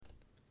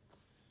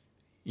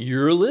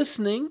You're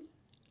listening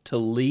to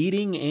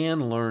Leading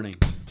and Learning.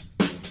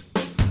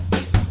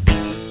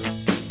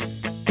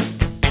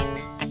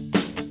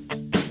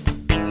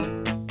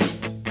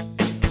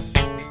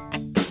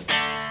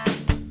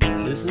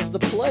 This is the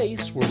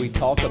place where we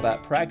talk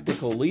about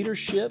practical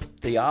leadership,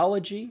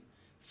 theology,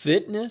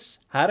 fitness,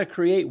 how to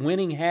create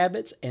winning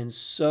habits, and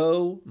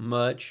so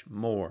much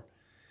more.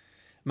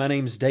 My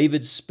name's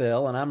David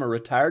Spell, and I'm a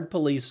retired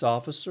police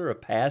officer, a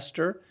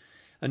pastor,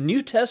 a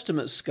New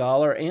Testament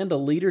scholar, and a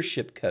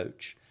leadership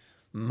coach.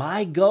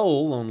 My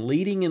goal on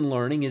Leading and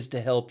Learning is to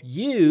help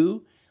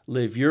you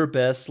live your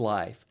best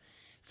life.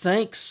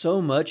 Thanks so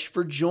much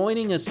for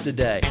joining us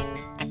today.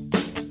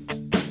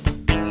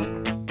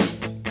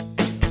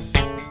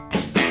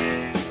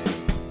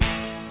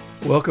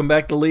 Welcome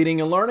back to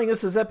Leading and Learning.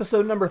 This is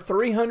episode number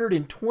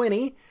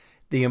 320,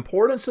 The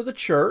Importance of the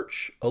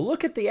Church, a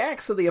look at the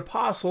Acts of the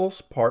Apostles,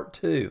 part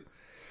 2.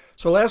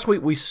 So last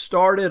week we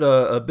started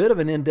a bit of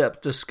an in-depth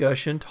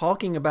discussion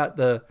talking about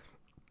the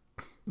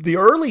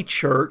early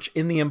church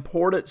and the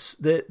importance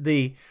that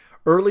the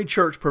early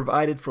church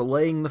provided for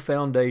laying the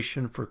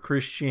foundation for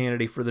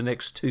Christianity for the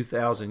next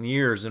 2,000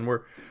 years. And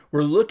we're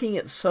looking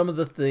at some of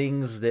the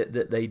things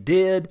that they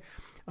did,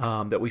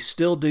 that we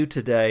still do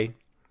today.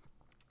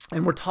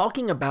 And we're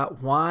talking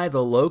about why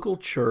the local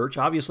church,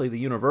 obviously the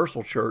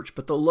universal church,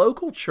 but the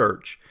local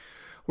church,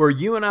 where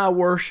you and I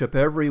worship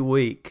every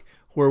week,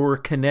 where we're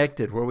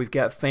connected, where we've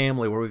got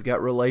family, where we've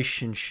got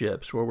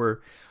relationships, where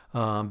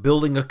we're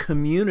building a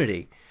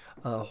community,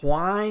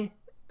 why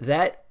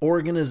that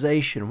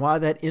organization, why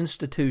that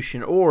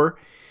institution, or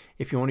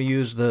if you want to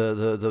use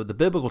the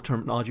biblical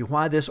terminology,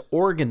 why this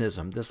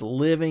organism, this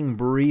living,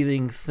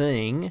 breathing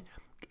thing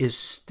is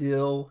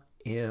still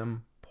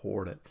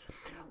important.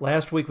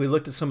 Last week we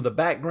looked at some of the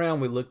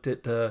background. We looked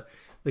at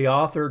the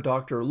author,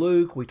 Dr.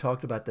 Luke. We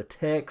talked about the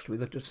text. We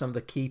looked at some of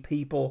the key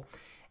people.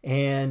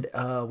 And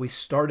we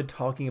started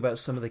talking about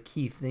some of the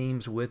key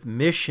themes with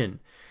mission.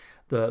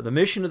 The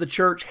mission of the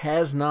church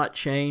has not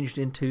changed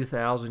in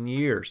 2,000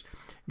 years.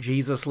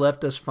 Jesus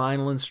left us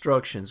final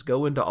instructions.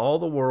 Go into all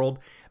the world,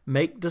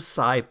 make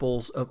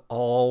disciples of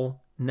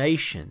all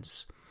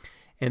nations.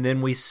 And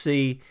then we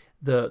see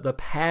the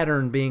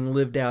pattern being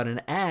lived out in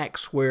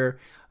Acts, where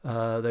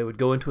they would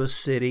go into a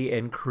city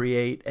and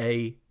create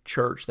a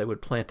church. They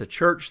would plant a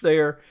church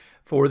there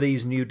for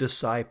these new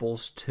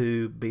disciples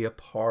to be a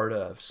part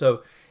of.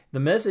 So the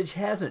message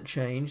hasn't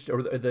changed,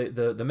 or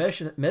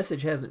the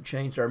message hasn't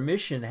changed. Our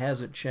mission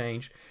hasn't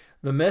changed.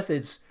 The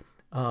methods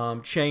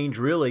change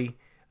really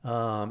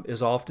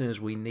as often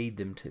as we need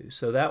them to.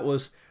 So that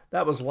was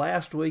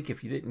last week.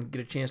 If you didn't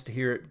get a chance to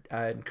hear it,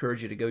 I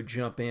encourage you to go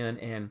jump in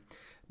and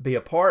be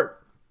a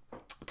part.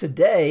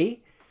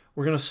 Today,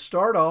 we're going to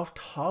start off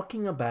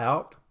talking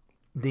about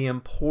the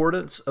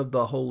importance of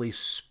the Holy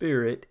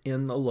Spirit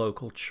in the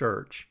local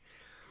church.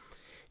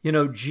 You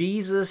know,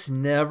 Jesus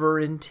never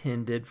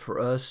intended for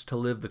us to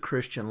live the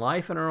Christian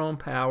life in our own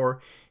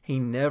power. He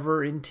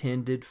never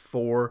intended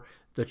for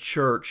the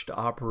church to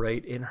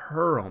operate in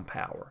her own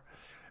power.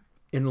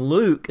 In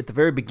Luke, at the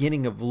very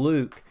beginning of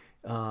Luke,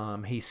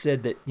 he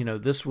said that,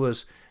 this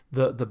was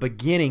the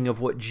beginning of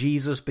what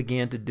Jesus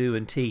began to do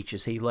and teach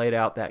as he laid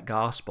out that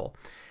gospel.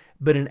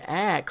 But in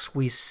Acts,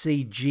 we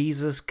see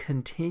Jesus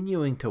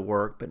continuing to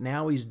work, but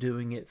now he's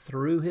doing it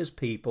through his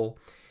people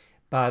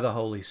by the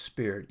Holy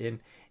Spirit.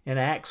 In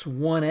Acts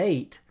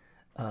 1:8,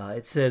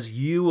 it says,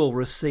 "You will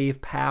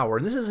receive power."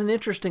 And this is an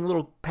interesting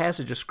little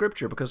passage of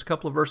Scripture, because a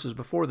couple of verses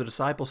before, the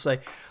disciples say,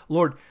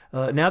 "Lord,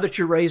 now that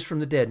you're raised from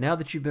the dead, now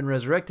that you've been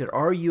resurrected,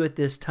 are you at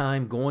this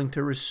time going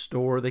to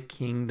restore the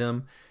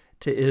kingdom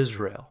to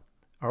Israel?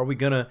 Are we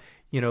going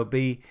to,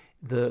 be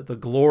the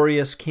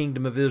glorious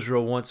kingdom of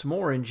Israel once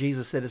more?" And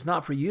Jesus said, "It's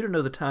not for you to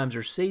know the times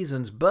or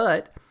seasons,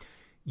 but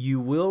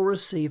you will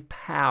receive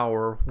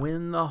power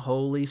when the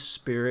Holy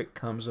Spirit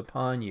comes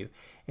upon you,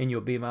 and you'll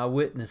be my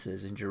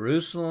witnesses in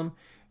Jerusalem,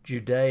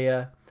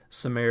 Judea,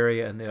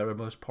 Samaria, and the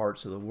uttermost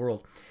parts of the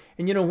world."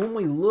 And when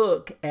we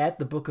look at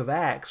the book of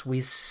Acts, we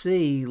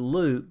see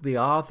Luke, the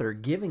author,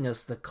 giving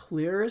us the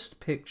clearest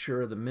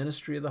picture of the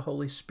ministry of the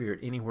Holy Spirit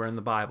anywhere in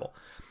the Bible.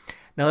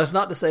 Now, that's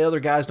not to say other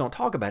guys don't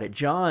talk about it.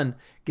 John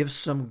gives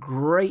some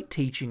great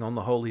teaching on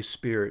the Holy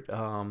Spirit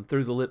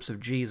through the lips of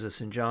Jesus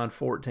in John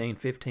 14,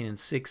 15, and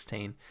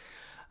 16.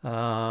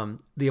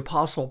 The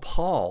Apostle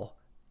Paul,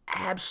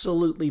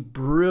 absolutely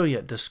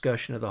brilliant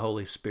discussion of the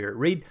Holy Spirit.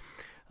 Read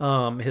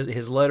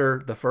his letter,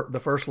 the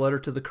first letter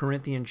to the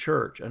Corinthian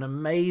church, an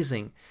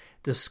amazing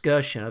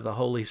discussion of the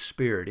Holy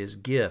Spirit, his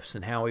gifts,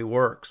 and how he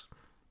works.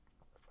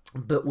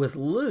 But with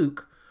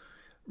Luke,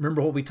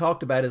 remember what we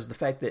talked about is the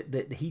fact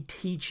that he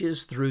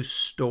teaches through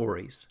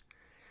stories.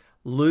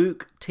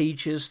 Luke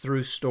teaches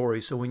through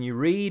stories. So when you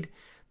read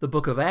the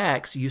book of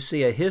Acts, you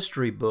see a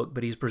history book,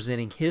 but he's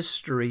presenting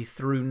history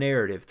through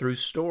narrative, through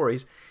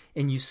stories,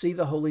 and you see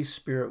the Holy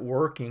Spirit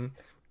working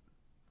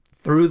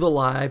through the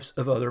lives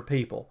of other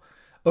people.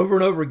 Over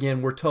and over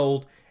again, we're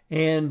told,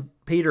 and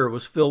Peter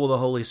was filled with the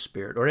Holy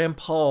Spirit, or and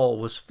Paul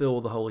was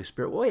filled with the Holy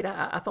Spirit. Wait,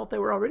 I thought they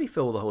were already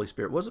filled with the Holy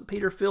Spirit. Wasn't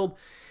Peter filled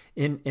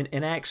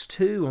in Acts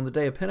 2 on the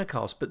day of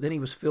Pentecost, but then he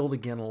was filled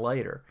again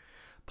later.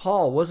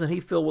 Paul, wasn't he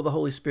filled with the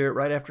Holy Spirit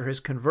right after his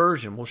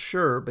conversion? Well,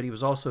 sure, but he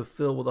was also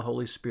filled with the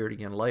Holy Spirit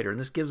again later. And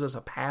this gives us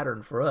a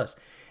pattern for us.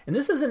 And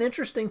this is an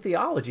interesting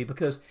theology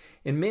because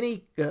in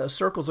many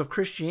circles of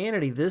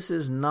Christianity, this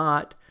is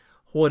not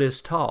what is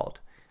taught.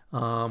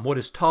 What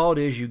is taught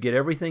is you get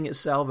everything at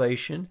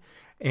salvation,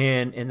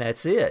 and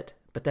that's it.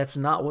 But that's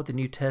not what the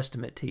New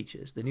Testament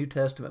teaches. The New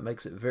Testament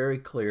makes it very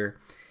clear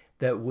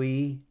that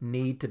we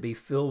need to be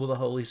filled with the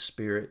Holy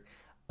Spirit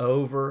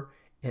over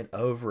and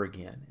over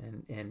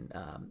again. And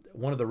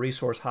one of the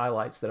resource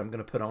highlights that I'm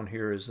going to put on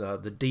here is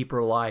The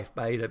Deeper Life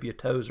by A.W.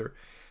 Tozer.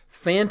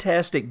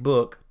 Fantastic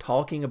book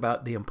talking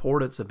about the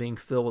importance of being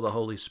filled with the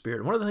Holy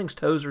Spirit. One of the things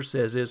Tozer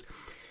says is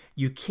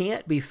you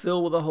can't be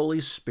filled with the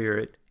Holy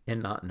Spirit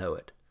and not know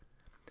it.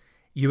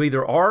 You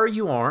either are or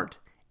you aren't,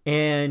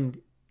 and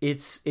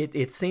it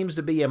seems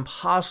to be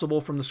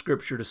impossible from the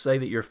Scripture to say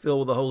that you're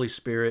filled with the Holy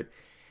Spirit,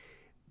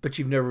 but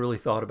you've never really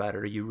thought about it,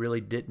 or you really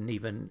didn't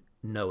even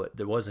know it.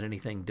 There wasn't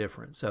anything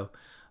different. So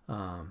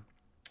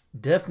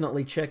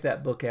definitely check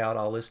that book out.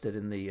 I'll list it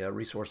in the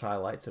resource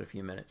highlights in a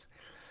few minutes.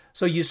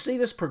 So you see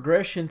this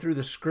progression through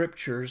the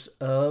Scriptures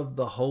of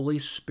the Holy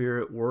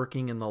Spirit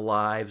working in the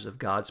lives of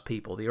God's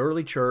people. The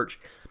early church,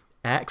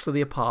 Acts of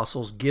the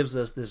Apostles, gives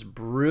us this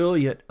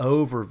brilliant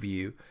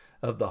overview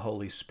of the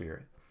Holy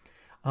Spirit.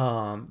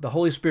 The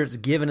Holy Spirit's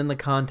given in the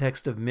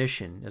context of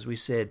mission. As we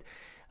said,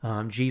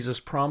 Jesus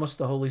promised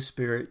the Holy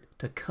Spirit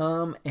to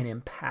come and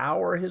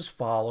empower his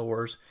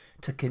followers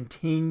to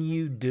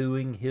continue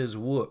doing his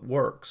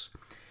works.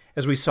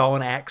 As we saw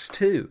in Acts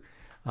 2,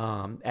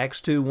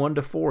 Acts 2,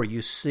 1-4,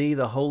 you see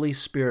the Holy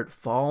Spirit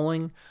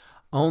falling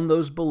on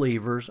those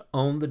believers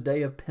on the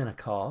day of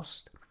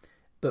Pentecost,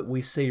 but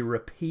we see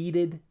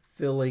repeated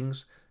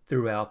fillings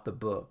throughout the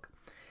book.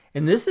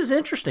 And this is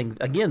interesting.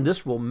 Again,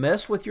 this will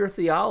mess with your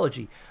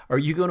theology. Are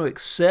you going to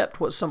accept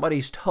what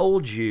somebody's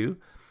told you,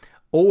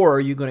 or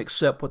are you going to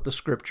accept what the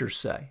Scriptures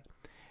say?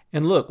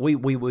 And look, we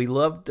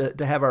love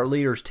to have our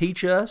leaders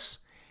teach us,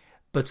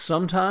 but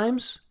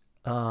sometimes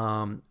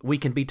we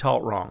can be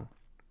taught wrong.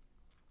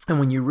 And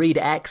when you read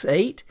Acts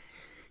 8,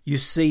 you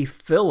see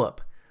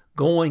Philip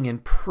going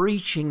and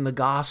preaching the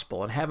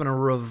gospel and having a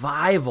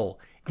revival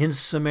in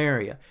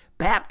Samaria,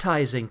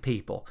 baptizing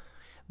people.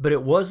 But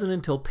it wasn't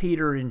until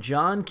Peter and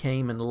John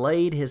came and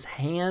laid his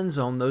hands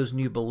on those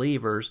new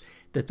believers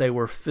that they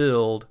were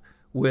filled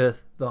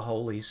with the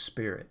Holy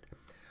Spirit.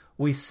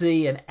 We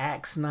see in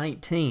Acts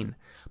 19,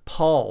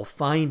 Paul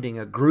finding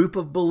a group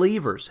of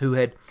believers who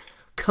had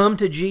come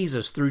to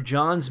Jesus through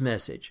John's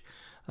message.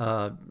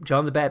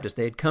 John the Baptist,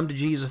 they had come to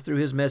Jesus through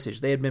his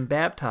message. They had been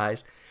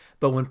baptized.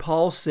 But when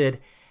Paul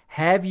said,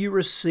 "Have you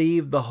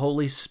received the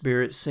Holy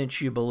Spirit since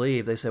you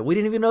believe?" They said, "We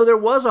didn't even know there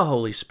was a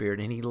Holy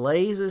Spirit." And he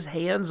lays his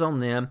hands on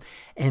them,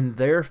 and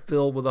they're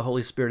filled with the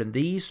Holy Spirit. And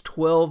these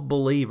 12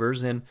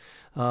 believers, and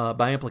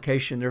by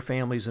implication their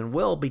families and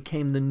well,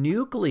 became the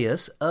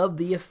nucleus of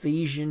the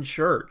Ephesian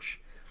church.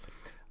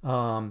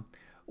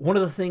 One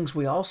of the things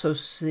we also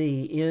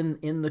see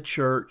in the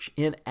church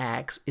in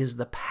Acts is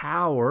the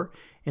power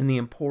and the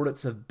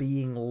importance of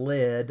being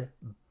led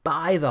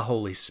by the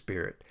Holy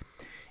Spirit.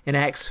 In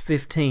Acts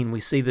 15, we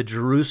see the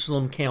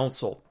Jerusalem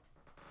Council.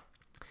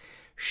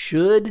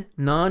 Should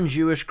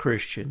non-Jewish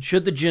Christians,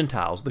 should the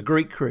Gentiles, the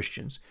Greek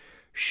Christians,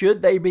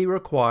 should they be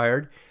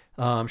required,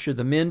 should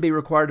the men be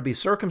required to be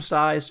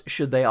circumcised?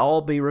 Should they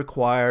all be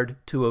required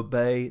to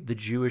obey the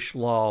Jewish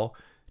law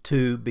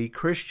to be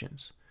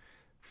Christians?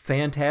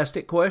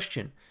 Fantastic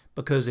question,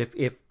 because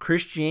if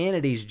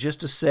Christianity is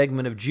just a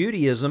segment of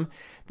Judaism,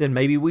 then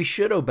maybe we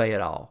should obey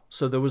it all.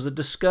 So there was a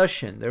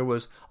discussion. There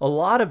was a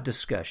lot of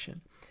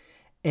discussion.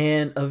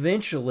 And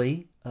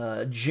eventually,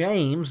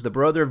 James, the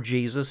brother of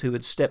Jesus, who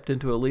had stepped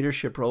into a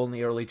leadership role in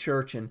the early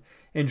church in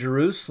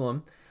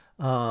Jerusalem,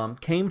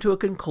 came to a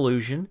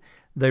conclusion.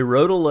 They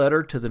wrote a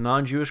letter to the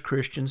non-Jewish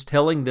Christians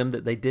telling them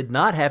that they did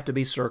not have to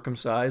be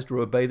circumcised or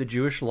obey the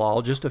Jewish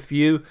law, just a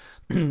few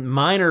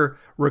minor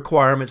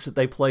requirements that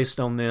they placed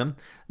on them,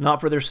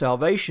 not for their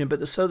salvation,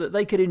 but so that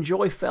they could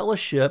enjoy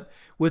fellowship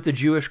with the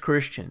Jewish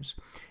Christians.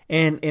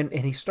 And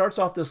he starts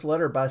off this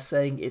letter by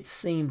saying, "It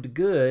seemed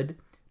good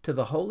to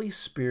the Holy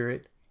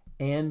Spirit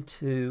and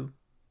to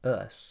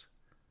us."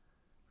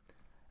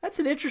 That's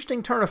an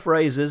interesting turn of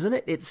phrase, isn't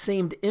it? It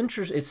seemed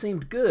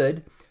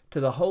good to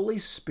the Holy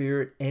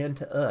Spirit and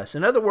to us.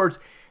 In other words,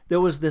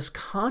 there was this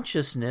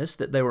consciousness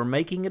that they were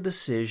making a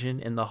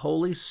decision, and the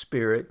Holy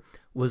Spirit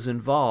was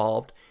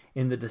involved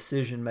in the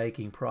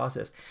decision-making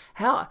process.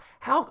 How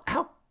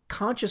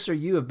conscious are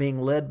you of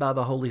being led by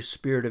the Holy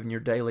Spirit in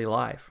your daily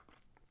life?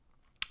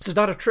 This is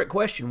not a trick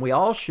question. We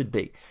all should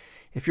be.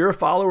 If you're a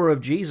follower of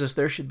Jesus,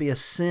 there should be a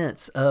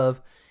sense of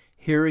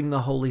hearing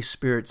the Holy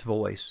Spirit's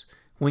voice.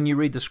 When you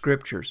read the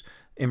Scriptures,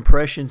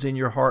 impressions in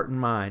your heart and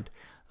mind,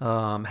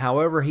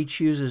 however he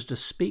chooses to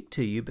speak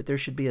to you, but there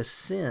should be a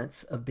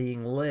sense of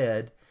being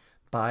led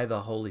by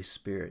the Holy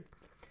Spirit.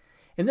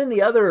 And then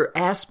the other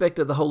aspect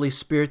of the Holy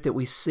Spirit that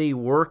we see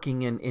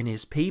working in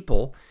his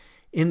people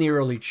in the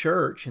early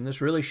church, and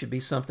this really should be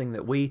something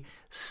that we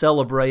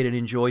celebrate and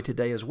enjoy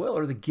today as well,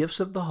 are the gifts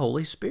of the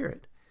Holy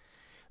Spirit.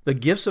 The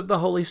gifts of the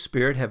Holy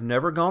Spirit have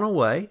never gone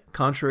away,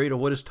 contrary to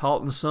what is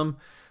taught in some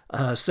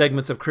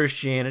segments of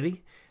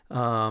Christianity.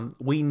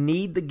 We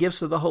need the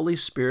gifts of the Holy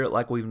Spirit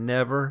like we've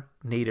never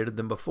needed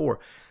them before.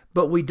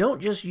 But we don't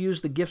just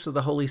use the gifts of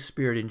the Holy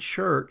Spirit in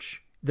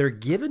church. They're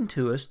given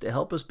to us to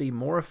help us be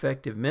more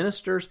effective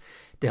ministers,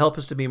 to help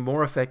us to be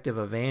more effective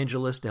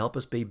evangelists, to help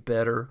us be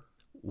better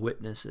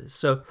witnesses.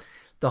 So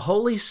the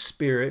Holy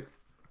Spirit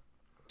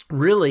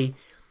really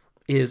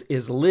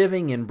is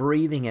living and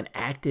breathing and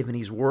active, and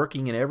He's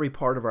working in every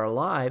part of our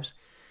lives.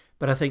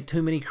 But I think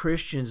too many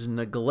Christians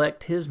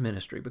neglect His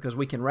ministry, because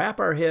we can wrap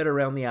our head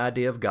around the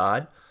idea of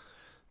God.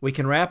 We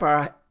can wrap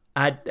our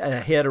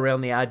head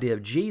around the idea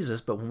of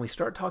Jesus, but when we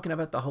start talking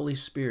about the Holy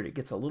Spirit, it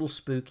gets a little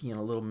spooky and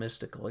a little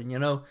mystical.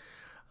 And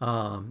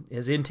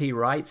as N.T.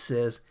 Wright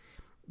says,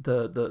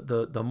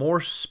 the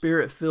more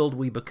Spirit-filled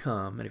we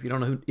become, and if you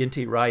don't know who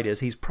N.T. Wright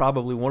is, he's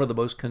probably one of the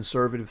most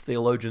conservative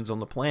theologians on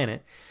the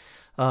planet,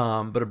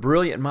 but a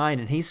brilliant mind,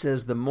 and he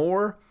says the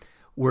more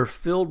we're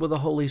filled with the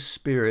Holy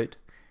Spirit,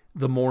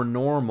 the more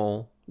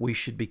normal we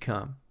should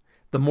become.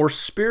 The more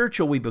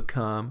spiritual we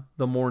become,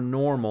 the more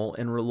normal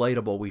and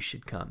relatable we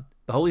should come.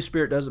 The Holy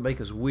Spirit doesn't make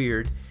us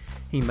weird.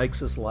 He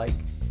makes us like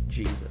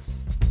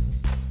Jesus.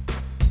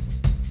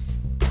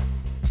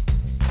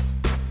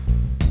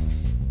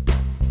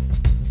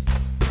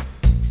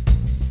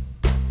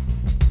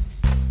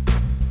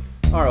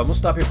 All right, I'm going to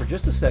stop here for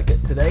just a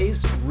second.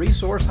 Today's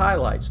resource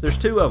highlights. There's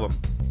two of them.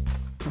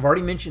 I've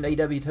already mentioned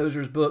A.W.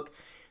 Tozer's book,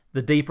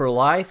 The Deeper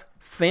Life.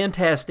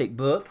 Fantastic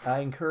book. I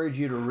encourage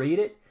you to read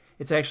it.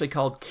 It's actually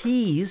called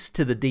Keys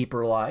to the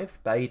Deeper Life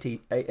by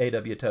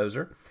A.W.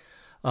 Tozer.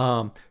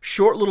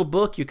 Short little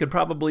book. You could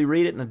probably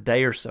read it in a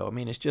day or so. I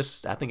mean,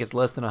 I think it's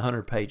less than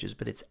 100 pages,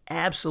 but it's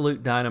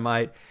absolute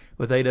dynamite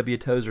with A.W.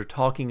 Tozer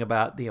talking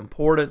about the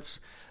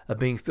importance of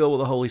being filled with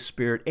the Holy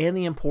Spirit and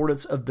the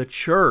importance of the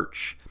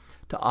church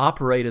to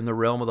operate in the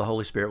realm of the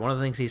Holy Spirit. One of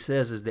the things he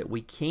says is that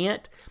we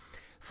can't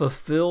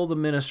fulfill the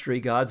ministry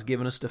God's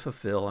given us to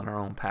fulfill in our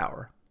own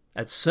power.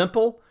 That's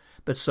simple,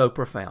 but so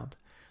profound,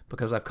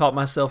 because I've caught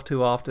myself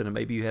too often, and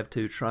maybe you have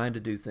too, trying to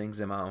do things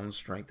in my own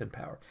strength and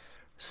power.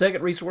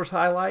 Second resource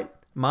highlight,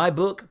 my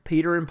book,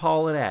 Peter and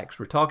Paul in Acts.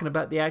 We're talking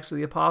about the Acts of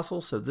the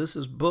Apostles, so this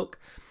is a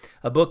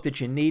book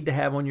that you need to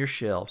have on your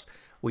shelves.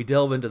 We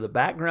delve into the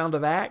background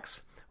of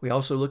Acts. We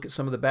also look at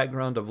some of the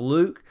background of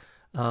Luke,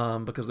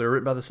 because they're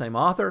written by the same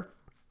author.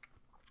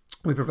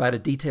 We provide a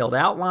detailed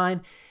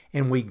outline,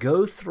 and we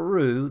go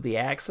through the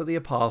Acts of the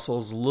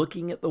Apostles,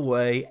 looking at the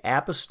way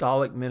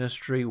apostolic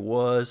ministry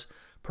was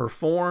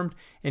performed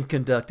and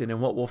conducted. And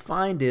what we'll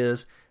find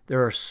is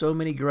there are so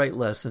many great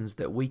lessons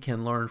that we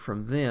can learn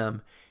from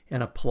them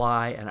and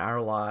apply in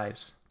our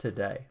lives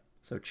today.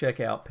 So check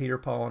out Peter,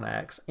 Paul, and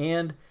Acts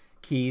and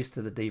Keys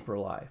to the Deeper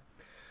Life.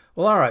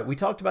 Well, all right, we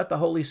talked about the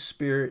Holy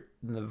Spirit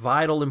and the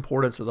vital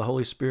importance of the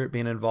Holy Spirit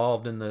being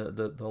involved in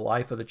the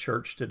life of the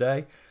church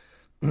today.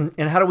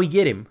 And how do we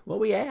get Him? Well,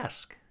 we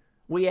ask.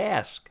 We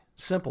ask.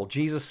 Simple.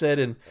 Jesus said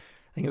in,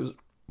 I think it was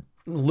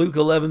Luke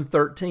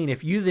 11:13,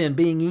 if you then,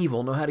 being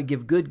evil, know how to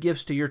give good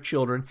gifts to your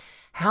children,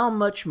 how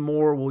much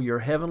more will your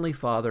heavenly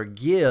Father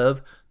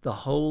give the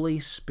Holy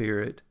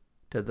Spirit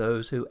to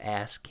those who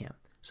ask Him?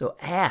 So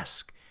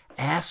ask.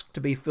 Ask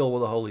to be filled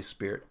with the Holy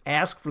Spirit.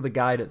 Ask for the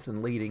guidance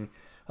and leading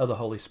of the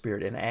Holy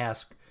Spirit, and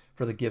ask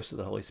for the gifts of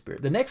the Holy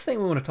Spirit. The next thing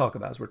we want to talk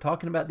about is we're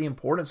talking about the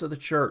importance of the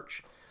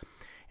church.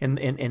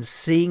 And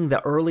seeing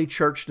the early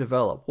church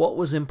develop, what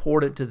was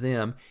important to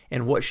them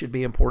and what should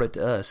be important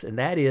to us, and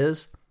that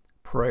is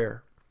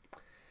prayer.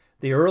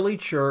 The early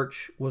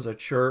church was a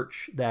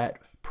church that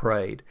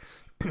prayed.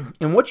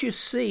 And what you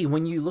see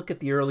when you look at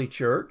the early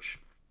church,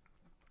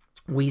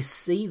 we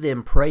see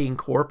them praying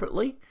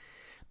corporately,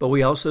 but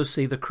we also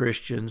see the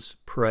Christians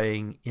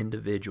praying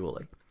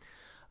individually.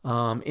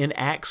 In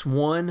Acts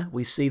 1,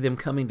 we see them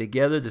coming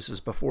together. This is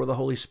before the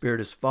Holy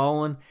Spirit has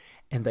fallen,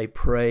 and they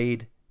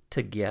prayed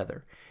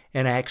together.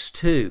 In Acts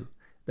 2,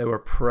 they were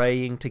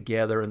praying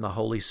together and the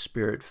Holy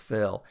Spirit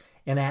fell.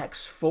 In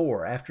Acts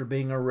 4, after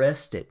being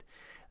arrested,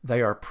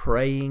 they are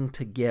praying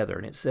together.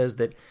 And it says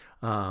that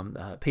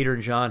Peter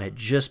and John had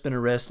just been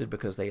arrested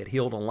because they had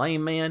healed a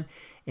lame man.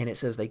 And it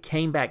says they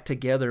came back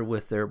together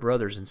with their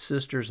brothers and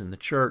sisters in the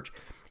church,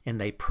 and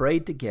they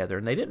prayed together.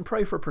 And they didn't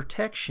pray for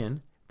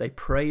protection. They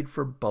prayed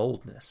for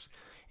boldness.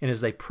 And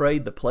as they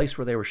prayed, the place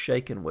where they were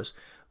shaken was,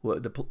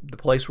 the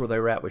place where they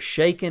were at was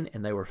shaken,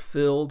 and they were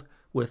filled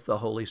with the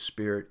Holy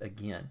Spirit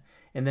again.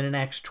 And then in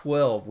Acts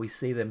 12, we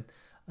see them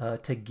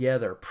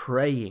together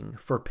praying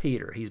for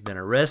Peter. He's been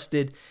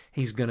arrested.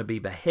 He's going to be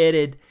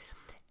beheaded.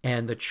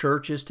 And the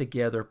church is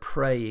together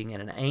praying,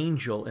 and an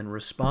angel, in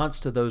response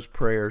to those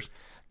prayers,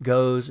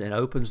 goes and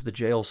opens the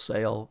jail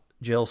cell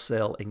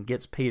and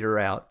gets Peter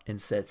out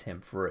and sets him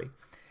free.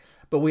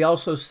 But we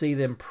also see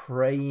them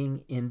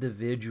praying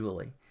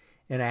individually.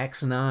 In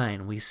Acts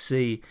 9, we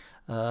see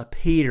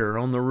Peter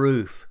on the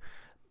roof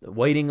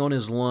waiting on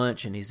his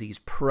lunch, and as he's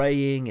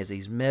praying, as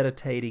he's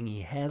meditating,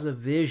 he has a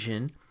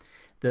vision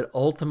that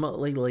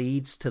ultimately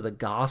leads to the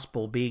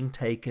gospel being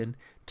taken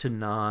to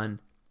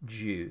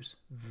non-Jews.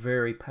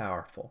 Very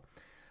powerful.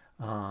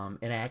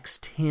 In Acts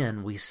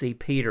 10, we see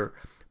Peter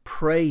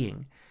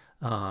praying.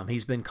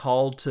 He's been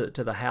called to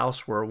the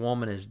house where a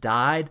woman has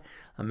died.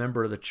 A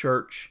member of the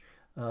church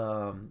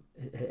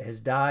has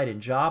died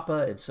in Joppa,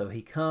 and so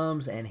he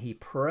comes and he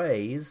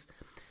prays,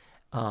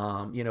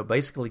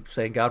 basically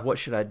saying, God, what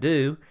should I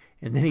do?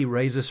 And then he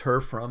raises her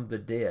from the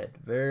dead.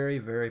 Very,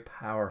 very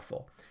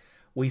powerful.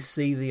 We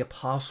see the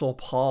Apostle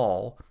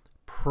Paul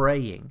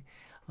praying.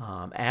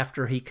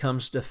 After he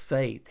comes to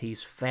faith,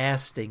 he's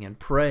fasting and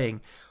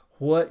praying.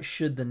 What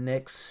should the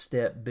next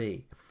step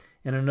be?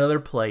 In another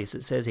place,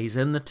 it says he's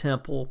in the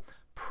temple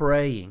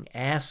praying,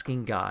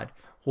 asking God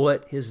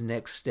what his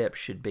next step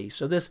should be.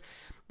 So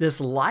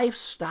this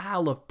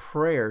lifestyle of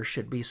prayer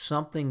should be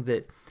something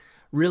that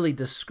really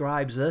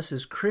describes us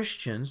as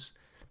Christians,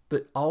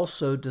 but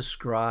also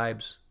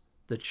describes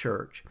the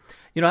church.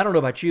 I don't know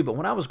about you, but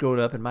when I was growing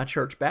up in my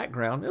church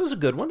background, it was a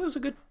good one. It was a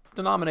good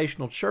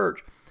denominational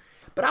church.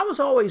 But I was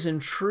always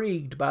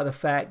intrigued by the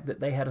fact that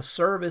they had a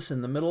service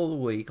in the middle of the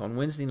week on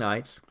Wednesday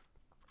nights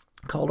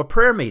called a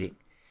prayer meeting.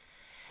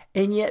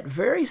 And yet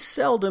very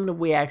seldom did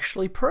we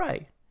actually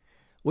pray.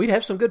 We'd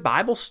have some good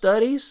Bible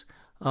studies.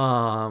 We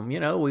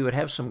would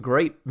have some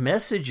great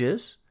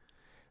messages,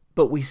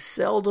 but we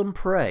seldom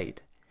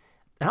prayed.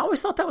 And I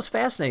always thought that was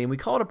fascinating. We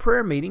call it a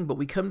prayer meeting, but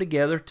we come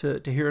together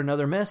to hear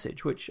another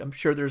message, which I'm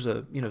sure there's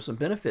some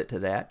benefit to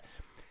that.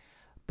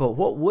 But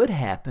what would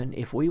happen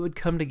if we would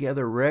come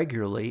together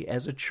regularly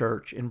as a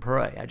church and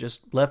pray? I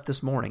just left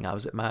this morning. I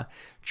was at my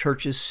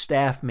church's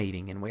staff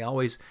meeting, and we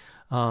always,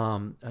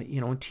 on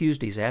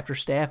Tuesdays after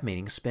staff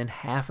meetings, spend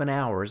half an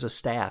hour as a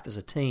staff, as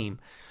a team,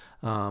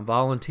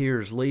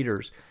 volunteers,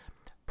 leaders,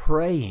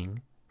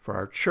 praying for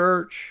our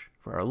church,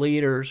 for our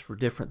leaders, for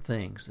different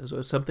things.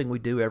 It's something we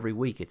do every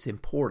week. It's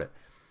important.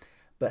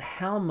 But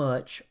how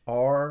much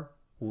are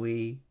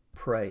we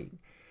praying?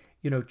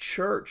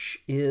 Church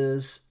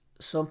is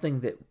something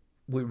that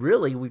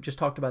we've just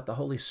talked about the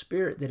Holy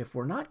Spirit, that if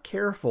we're not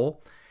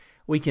careful,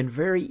 we can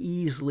very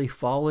easily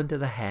fall into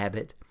the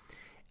habit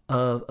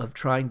of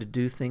trying to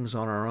do things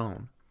on our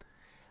own.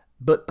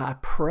 But by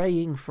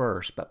praying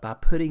first, but by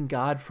putting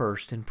God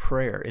first in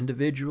prayer,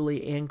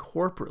 individually and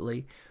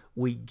corporately,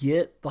 we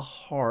get the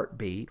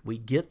heartbeat, we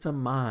get the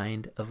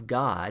mind of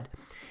God,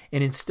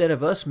 and instead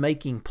of us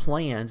making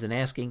plans and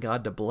asking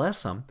God to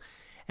bless them,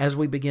 as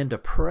we begin to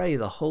pray,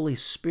 the Holy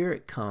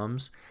Spirit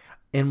comes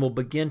and will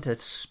begin to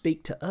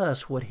speak to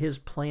us what His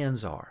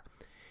plans are,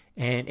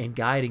 and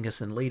guiding us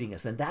and leading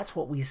us. And that's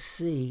what we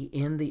see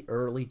in the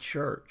early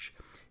church.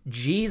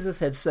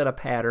 Jesus had set a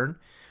pattern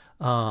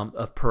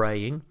of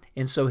praying,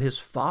 and so His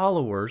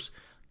followers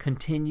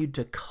continued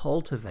to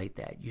cultivate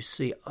that. You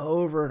see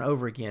over and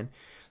over again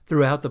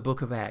throughout the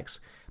book of Acts,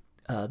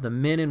 the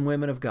men and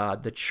women of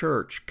God, the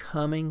church,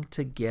 coming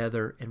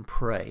together and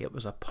pray. It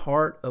was a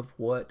part of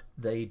what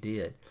they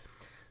did.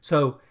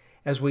 So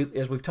as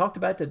we've talked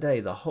about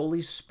today, the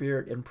Holy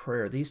Spirit and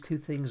prayer, these two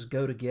things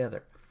go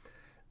together.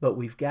 But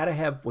we've got to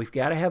have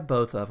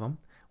both of them.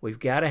 We've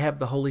got to have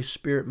the Holy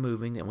Spirit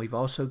moving, and we've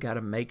also got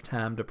to make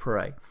time to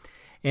pray.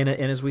 And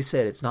as we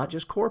said, it's not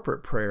just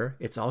corporate prayer,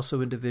 it's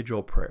also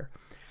individual prayer.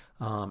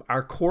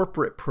 Our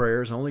corporate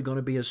prayer is only going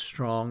to be as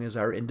strong as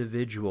our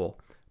individual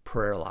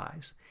prayer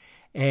lives.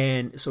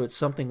 And so it's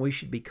something we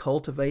should be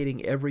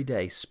cultivating every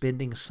day,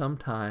 spending some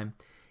time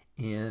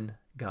in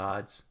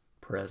God's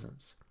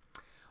presence.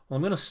 Well,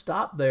 I'm going to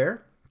stop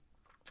there.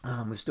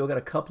 We've still got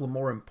a couple of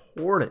more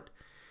important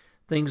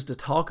things to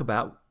talk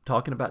about,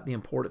 talking about the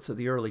importance of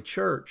the early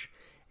church,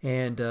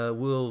 and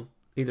we'll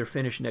either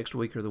finish next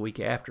week or the week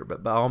after.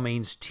 But by all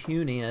means,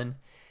 tune in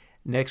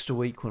next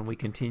week when we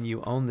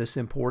continue on this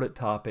important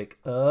topic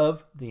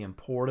of the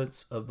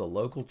importance of the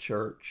local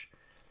church,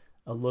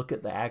 a look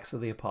at the Acts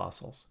of the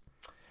Apostles.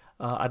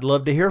 I'd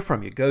love to hear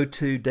from you. Go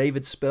to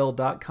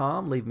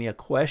davidspell.com, leave me a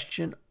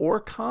question or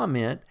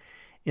comment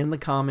in the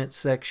comments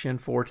section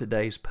for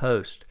today's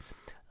post.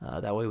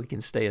 That way we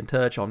can stay in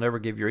touch. I'll never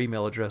give your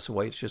email address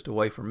away. It's just a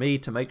way for me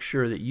to make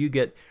sure that you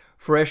get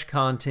fresh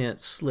content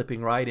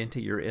slipping right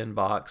into your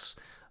inbox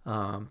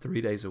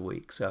 3 days a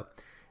week. So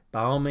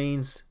by all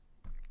means,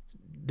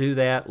 do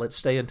that. Let's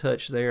stay in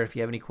touch there. If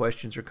you have any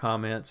questions or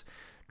comments,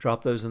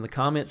 drop those in the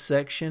comments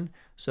section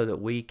so that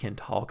we can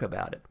talk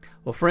about it.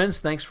 Well, friends,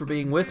 thanks for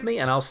being with me,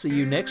 and I'll see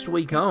you next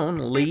week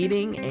on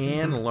Leading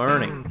and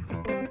Learning.